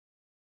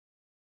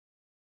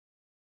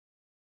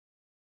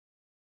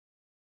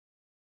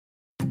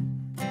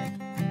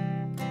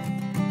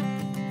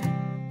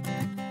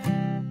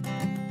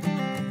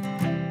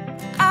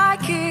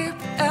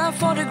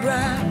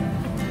photograph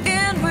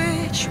in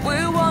which we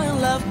were in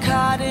love,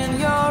 caught in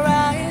your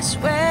eyes,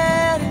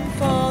 waiting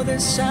for the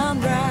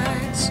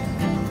sunrise.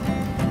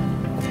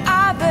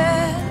 I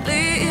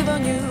barely even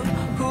knew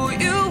who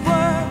you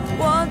were.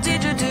 What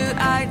did you do?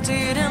 I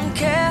didn't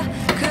care,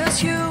 'cause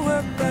you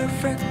were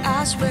perfect,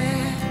 I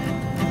swear.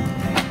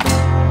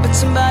 But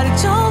somebody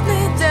told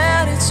me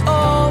that it's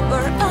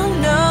over. I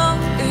know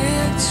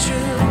it's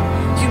true.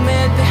 You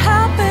made me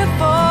happy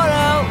for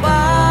a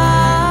while.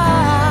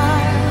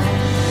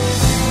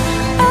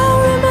 I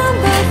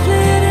remember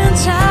fleeting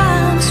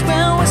times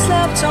when we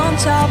slept on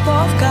top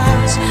of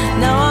cars.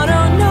 Now I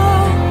don't know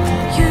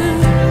you,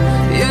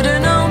 you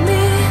don't know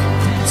me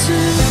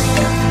too.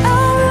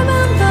 I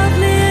remember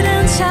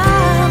fleeting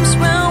times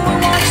when we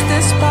watched the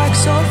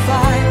sparks of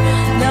fire.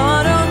 Now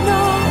I don't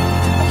know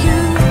you,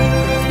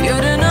 you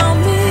don't know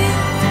me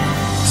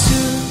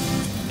too.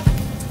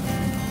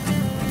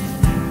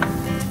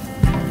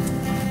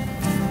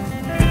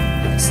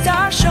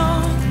 Stars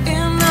shone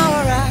in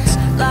our eyes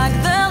like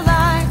the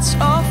lights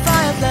of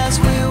fireflies.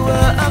 We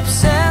were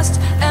obsessed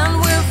and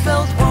we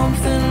felt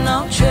warmth in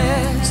our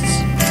chests.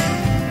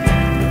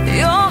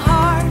 Your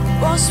heart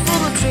was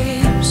full of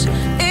dreams.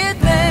 It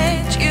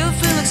made you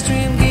feel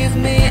extreme. Give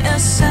me a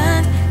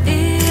sign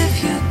if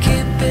you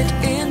keep it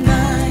in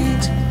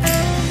mind.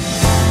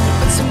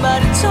 But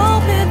somebody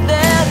told me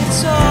that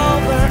it's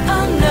over.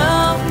 I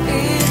know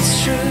it's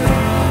true.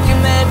 You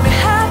made me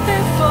happy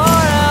for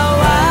a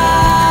while.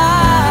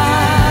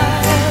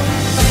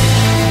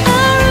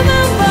 I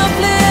remember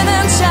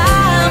fleeting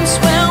times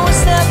when we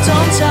slept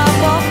on top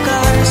of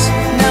cars.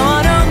 Now I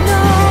don't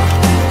know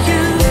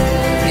you,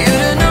 you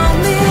don't know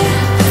me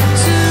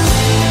too.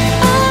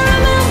 I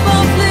remember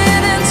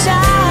fleeting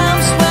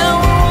times when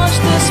we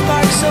watched the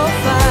sparks of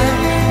fire.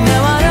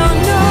 Now I don't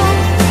know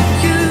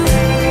you,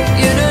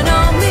 you don't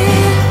know me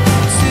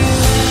too.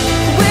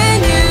 We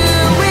knew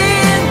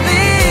we'd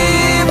be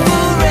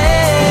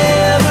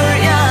forever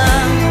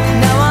young.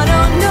 Now I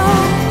don't know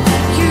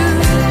you,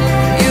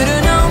 you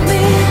don't know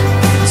me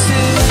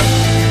too.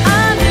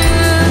 I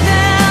knew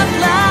that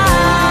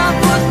love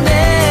would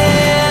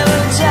never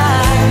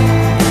die.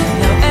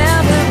 Now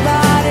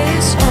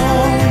everybody's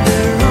on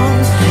their own.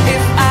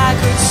 If I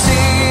could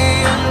see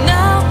you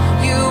now,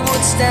 you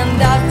would stand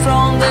out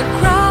from the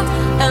crowd,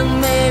 and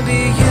maybe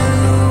you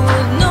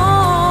would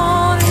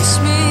notice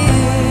me.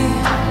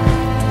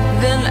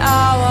 Then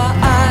our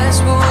eyes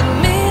would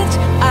meet.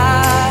 I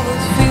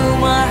would feel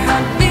my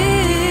heart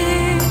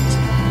beat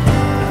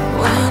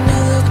when you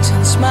looked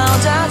and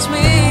smiled at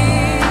me.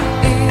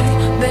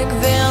 Back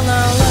then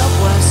our love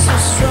was so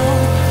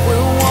strong. We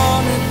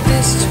wanted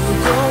this to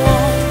go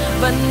on,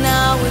 but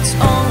now it's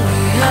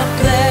only a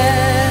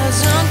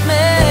pleasant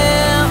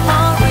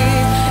memory.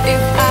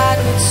 If I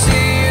could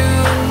see you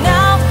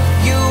now,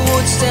 you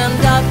would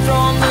stand out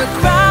from the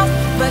crowd,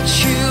 but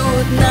you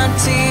would not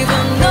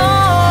even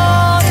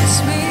notice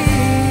me.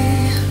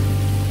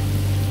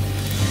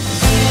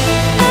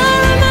 I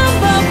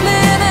remember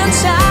fleeting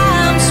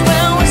times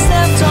when we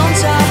slept on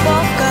top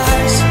of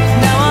cars.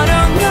 Now I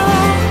don't know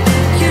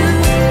you,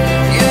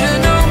 you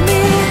don't know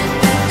me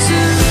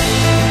too.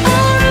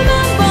 I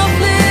remember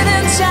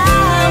fleeting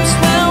times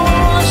when we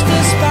watched the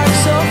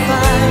sparks of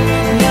fire.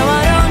 Now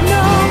I don't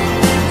know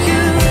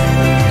you,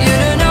 you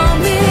don't know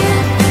me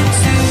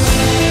too.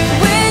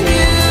 We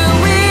knew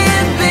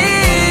we'd be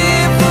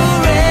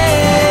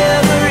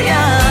forever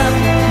young.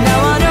 Now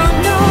I don't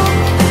know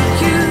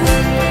you,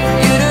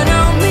 you don't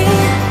know me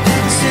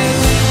too.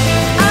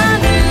 I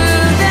knew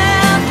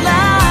that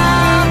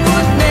love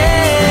would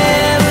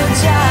never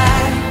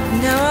die.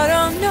 Now I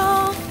don't know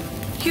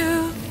you,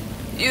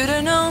 you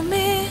don't know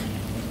me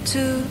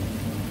too.